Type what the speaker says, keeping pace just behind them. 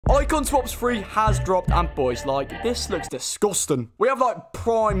Icon Swaps 3 has dropped, and boys, like, this looks disgusting. We have, like,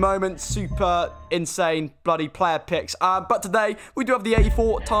 prime moments, super insane bloody player picks. But today, we do have the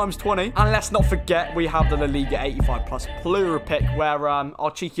 84 times 20. And let's not forget, we have the La Liga 85 plus player pick, where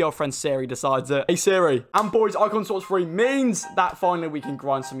our cheeky old friend Siri decides it. Hey, Siri. And boys, Icon Swaps 3 means that finally we can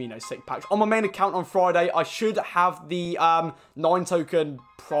grind some, you know, sick packs. On my main account on Friday, I should have the 9 token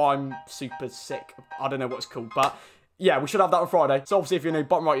prime super sick. I don't know what it's called, but yeah, we should have that on Friday. So obviously, if you're new,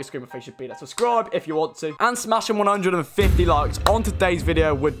 bottom right of your screen, my face should be there. Subscribe if you want to. And smashing 150 likes on today's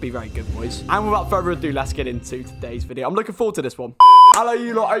video would be very good, boys. And without further ado, let's get into today's video. I'm looking forward to this one. Hello,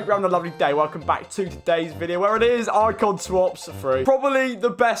 you lot. Hope you're having a lovely day. Welcome back to today's video, where it is Icon Swaps 3. Probably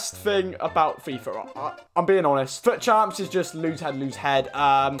the best thing about FIFA. I'm being honest. Foot champs is just lose head,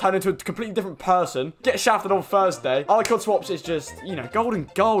 turn into a completely different person. Get shafted on Thursday. Icon Swaps is just, you know, golden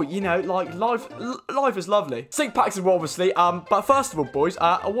goal. You know, like, life is lovely. Sick packs as well, obviously. But first of all, boys,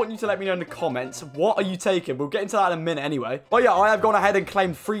 I want you to let me know in the comments, what are you taking? We'll get into that in a minute anyway. But yeah, I have gone ahead and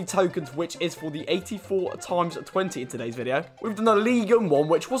claimed 3 tokens, which is for the 84 times 20 in today's video. We've done the Liga one,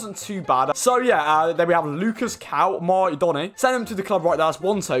 which wasn't too bad. So yeah, then we have Lucas Cow, Marty Donny. Send him to the club right there. That's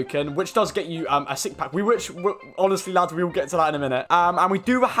 1 token, which does get you a sick pack. Honestly, lads, we will get to that in a minute. And we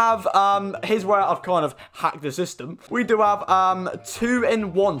do have, here's where I've kind of hacked the system. We do have 2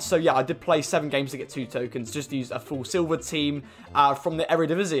 in 1. So yeah, I did play 7 games to get 2 tokens. Just use a full silver team from the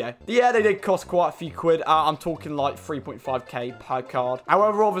Eredivisie. Yeah, they did cost quite a few quid. I'm talking like 3.5k per card.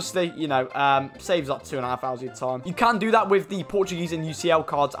 However, obviously, you know, saves up 2.5 hours of your time. You can do that with the Portuguese and UCL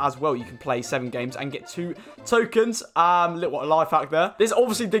cards as well. You can play 7 games and get 2 tokens. What a life hack there. This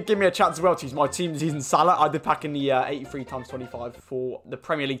obviously did give me a chance as well to use my team season Salah. I did pack in the 83 times 25 for the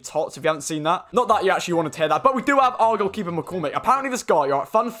Premier League TOTS, if you haven't seen that. Not that you actually want to tear that, but we do have our goalkeeper McCormick. Apparently this guy, right,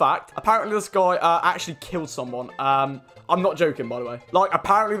 fun fact, apparently this guy actually killed someone. I'm not joking, by the way. Like,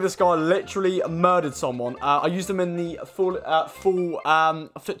 apparently this guy literally murdered someone. I used him in the full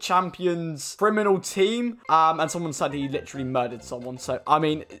FUT Champions criminal team. And someone said he literally murdered someone. So, I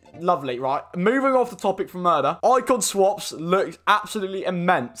mean, lovely, right? Moving off the topic from murder, Icon Swaps looks absolutely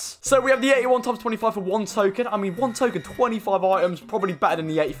immense. So, we have the 81 times 25 for 1 token. I mean, 1 token, 25 items, probably better than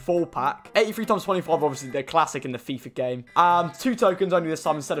the 84 pack. 83 times 25, obviously, they're classic in the FIFA game. 2 tokens only this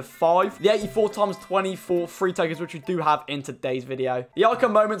time instead of 5. The 84 times 20 for 3 tokens, which we do have in today's video. The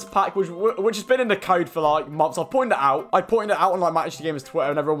Icon Moments pack, which has been in the code for like months. I pointed it out. I pointed it out on like MatchD Gamer's Twitter,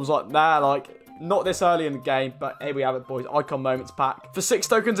 and everyone was like, nah, like, not this early in the game, but here we have it, boys. Icon Moments pack. For 6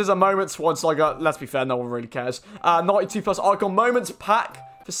 tokens is a Moments one, so let's be fair, no one really cares. 92 plus Icon Moments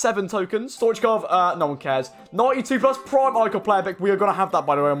pack for 7 tokens. Storage card, no one cares. 92 plus Prime Icon Player Pick. We are going to have that,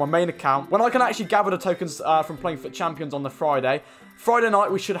 by the way, on my main account. When I can actually gather the tokens from playing FUT Champions on the Friday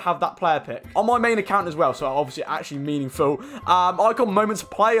night, we should have that player pick on my main account as well, so obviously actually meaningful. Icon Moments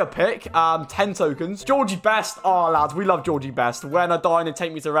player pick, 10 tokens. Georgie Best. Oh, lads, we love Georgie Best. When I die and they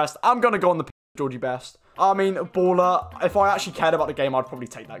take me to rest, I'm going to go on the Georgie Best. I mean, baller. If I actually cared about the game, I'd probably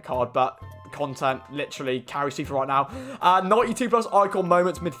take that card, but content literally carries FIFA right now. 92 plus Icon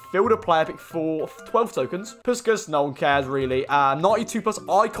Moments midfielder player pick for 12 tokens. Puskas, no one cares really. 92 plus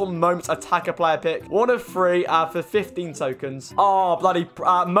Icon Moments attacker player pick, 1 of 3 for 15 tokens. Oh, bloody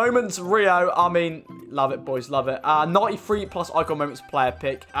Moments Rio. I mean, love it, boys, love it. 93 plus Icon Moments player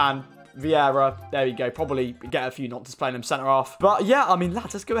pick, and Vieira, there we go. Probably get a few not displaying him centre half. But yeah, I mean,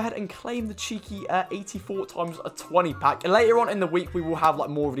 lads, let's go ahead and claim the cheeky 84 times 20 pack. And later on in the week, we will have like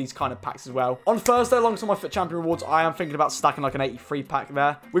more of these kind of packs as well. On Thursday, alongside my FUT Champion rewards, I am thinking about stacking like an 83 pack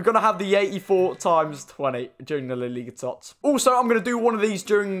there. We're going to have the 84 times 20 during the La Liga TOTS. Also, I'm going to do one of these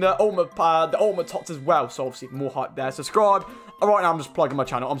during the Ultimate TOTS as well. So obviously, more hype there. Subscribe. Right now, I'm just plugging my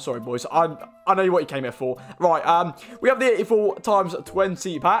channel. I'm sorry, boys. I know what you came here for. Right, we have the 84 times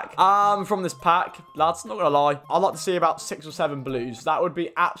 20 pack. From this pack, lads, not gonna lie, I'd like to see about 6 or 7 blues. That would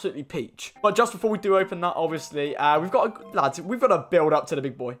be absolutely peach. But just before we do open that, obviously, we've got to build up to the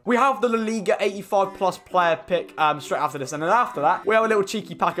big boy. We have the La Liga 85 plus player pick straight after this, and then after that, we have a little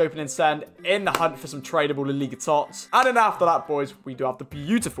cheeky pack opening send in the hunt for some tradable La Liga tots. And then after that, boys, we do have the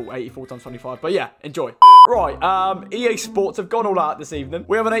beautiful 84 times 25. But yeah, enjoy. Right, EA Sports have gone all out this evening.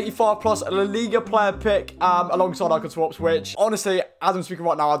 We have an 85 plus La Liga player pick alongside Icon Swaps, which honestly, as I'm speaking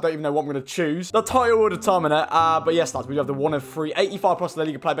right now, I don't even know what I'm going to choose. The title will determine it. But yes, lads, we have the 1 of 3 85 plus La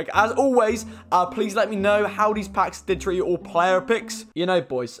Liga player pick. As always, please let me know how these packs did treat you all player picks. You know,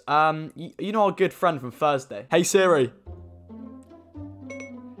 boys, you know our good friend from Thursday. Hey, Siri.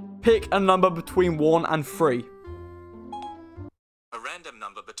 Pick a number between 1 and 3. A random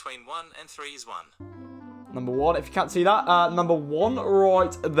number between 1 and 3 is 1. Number 1, if you can't see that, number 1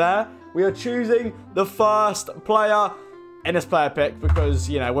 right there. We are choosing the first player in this player pick because,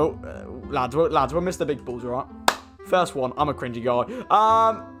 you know, lads, we'll miss the big balls, all right? First one, I'm a cringy guy.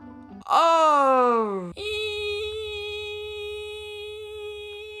 Oh.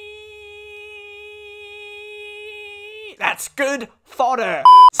 That's good fodder.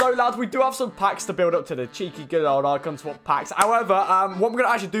 So, lads, we do have some packs to build up to the cheeky good old icon swap packs. However, what we're going to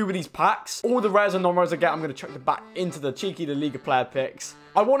actually do with these packs, all the rares and non-rares I get, I'm going to chuck them back into the Liga player picks.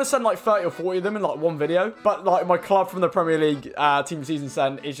 I want to send like 30 or 40 of them in like one video, but like my club from the Premier League team season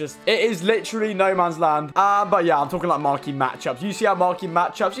send is just, it is literally no man's land. But yeah, I'm talking like marquee matchups. You see how marquee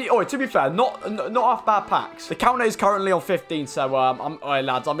matchups, oh, to be fair, not half bad packs. The counter is currently on 15, so all right,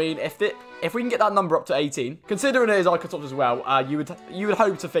 lads, I mean, if we can get that number up to 18, considering it is icon swaps as well, you would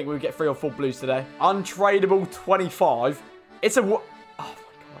hope to think we would get 3 or 4 blues today. Untradeable 25. It's a, oh my God.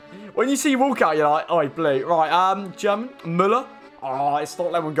 When you see walkout, you're like, oh, blue. Right, German, Müller. Oh, it's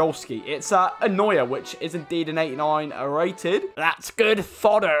not Lewandowski. It's Neuer, which is indeed an 89 rated. That's good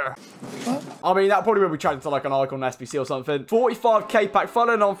fodder. I mean, that probably will be tracked to like an icon SBC or something. 45k pack,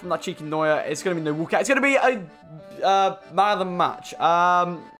 following on from that cheeky Neuer. It's going to be no walkout. It's going to be a man of the match.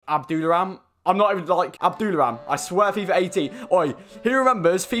 Abdulram. I'm not even like Abdulram. I swear FIFA 18. Oi, who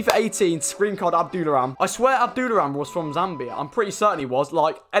remembers FIFA 18 screen card Abdulram? I swear Abdulram was from Zambia. I'm pretty certain he was.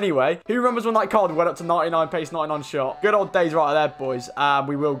 Like, anyway, who remembers when that card went up to 99 pace, 99 shot? Good old days right there, boys.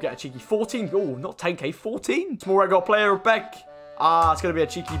 We will get a cheeky 14. Oh, not 10k, 14. Small red gold player of Beck. It's going to be a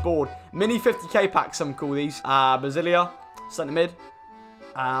cheeky board. Mini 50k pack, some call these. Basilia, centre mid.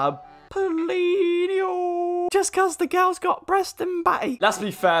 Polino. Just because the girl's got breast and batty. Let's be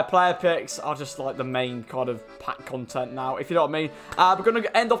fair, player picks are just like the main kind of pack content now, if you know what I mean. We're going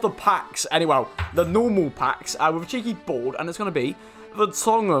to end off the packs, anyway, the normal packs with a cheeky board, and it's going to be the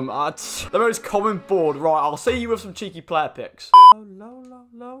Tongham, the most common board. Right, I'll see you with some cheeky player picks.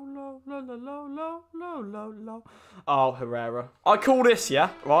 Oh, Herrera. I call this, yeah,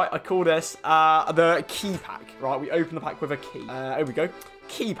 right, I call this the key pack, right? We open the pack with a key. Here we go.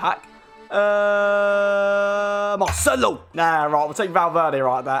 Key pack. Marcelo. Nah, right, we'll take Valverde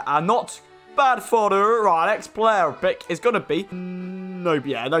right there. Not bad fodder. Right, next player pick is going to be... No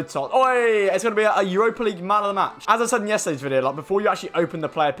TOTS. Oh, yeah, it's going to be a Europa League man of the match. As I said in yesterday's video, like, before you actually open the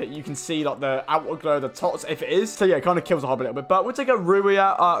player pick, you can see, like, the outward glow of the TOTS, if it is. So, yeah, it kind of kills the hub a little bit. But we'll take a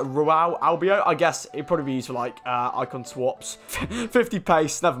Ruau Albio. I guess it'd probably be used for, like, icon swaps. 50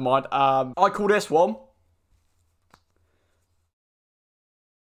 pace, never mind. I call this one...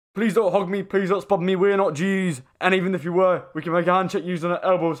 Please don't hug me. Please don't spot me. We're not G's. And even if you were, we can make a handshake using our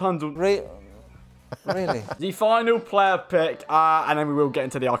elbows handled. Really? The final player pick, and then we will get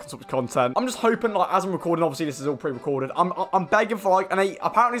into the icon swaps content. I'm just hoping, like, as I'm recording, obviously this is all pre-recorded. I'm begging for like an 8.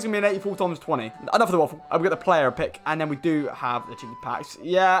 Apparently it's gonna be an 84 times 20. Enough of the waffle. We got the player pick, and then we do have the cheeky packs.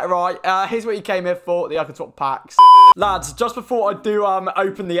 Yeah, right. Here's what you came here for: the icon swap packs. Lads, just before I do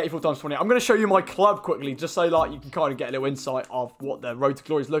open the 84 times 20, I'm going to show you my club quickly, just so like you can kind of get a little insight of what the road to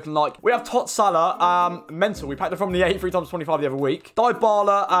glory is looking like. We have TOTS Salah, Mental. We packed it from the 83 times 25 the other week.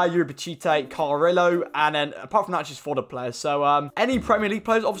 Dybala, Uribachite, Carrillo, and then apart from that, it's just fodder players. So any Premier League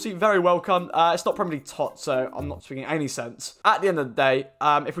players, obviously very welcome. It's not Premier League TOTS, so I'm not speaking any sense. At the end of the day,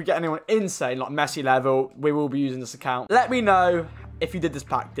 if we get anyone insane, like Messi level, we will be using this account. Let me know if you did this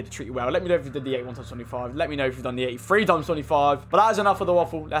pack, did it treat you well. Let me know if you did the 81 times 25. Let me know if you've done the 83 times 25. But that is enough of the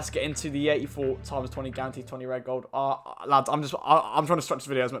waffle. Let's get into the 84 times 20 guaranteed 20 red gold. Lads, I'm trying to stretch this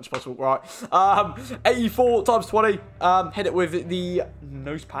video as much as possible, right? 84 times 20. Hit it with the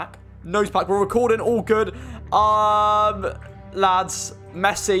nose pack. Nose pack. We're recording, all good. Lads,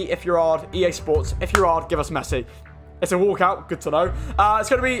 Messi, if you're hard. EA Sports, if you're hard, give us Messi. It's a walkout. Good to know. It's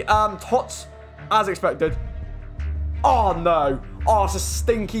going to be TOTS, as expected. Oh, no. Oh, it's a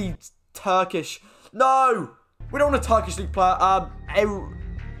stinky Turkish. No! We don't want a Turkish league player.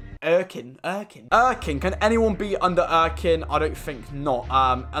 Erkin. Can anyone be under Erkin? I don't think not.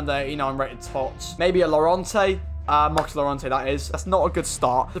 And the 89 rated TOTS. Maybe a Lorente. Marcus Lorente, that is. That's not a good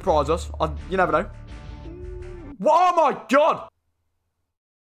start. Surprise us. You never know. Oh, my God!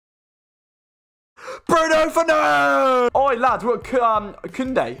 Bruno Fernandes! Oi, lads, we're at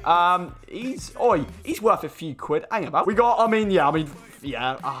Kunde. He's worth a few quid. Hang about. We got,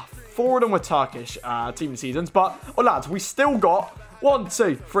 yeah. 4 of them were Turkish team seasons. But, lads, we still got 1,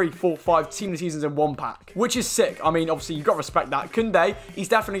 2, 3, 4, 5 team seasons in one pack, which is sick. I mean, obviously, you've got to respect that. Kunde, he's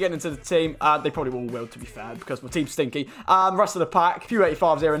definitely getting into the team. They probably all will, to be fair, because my team's stinky. Rest of the pack, a few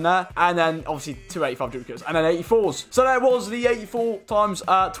 85s here and there, and then, obviously, 2 85 duplicates, and then 84s. So there was the 84 times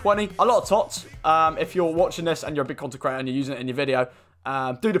 20. A lot of TOTS. If you're watching this and you're a big content creator and you're using it in your video,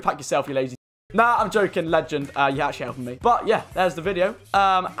 do the pack yourself, you lazy. Nah, I'm joking, legend. You're actually helping me. But yeah, there's the video.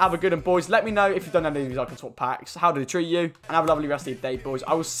 Have a good one, boys. Let me know if you've done any of these icon swap packs. How did it treat you? And have a lovely rest of your day, boys.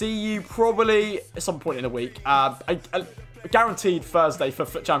 I will see you probably at some point in a week. Guaranteed Thursday for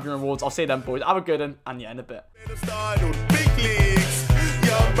Foot Champion Rewards. I'll see you then, boys. Have a good one, and yeah, in a bit.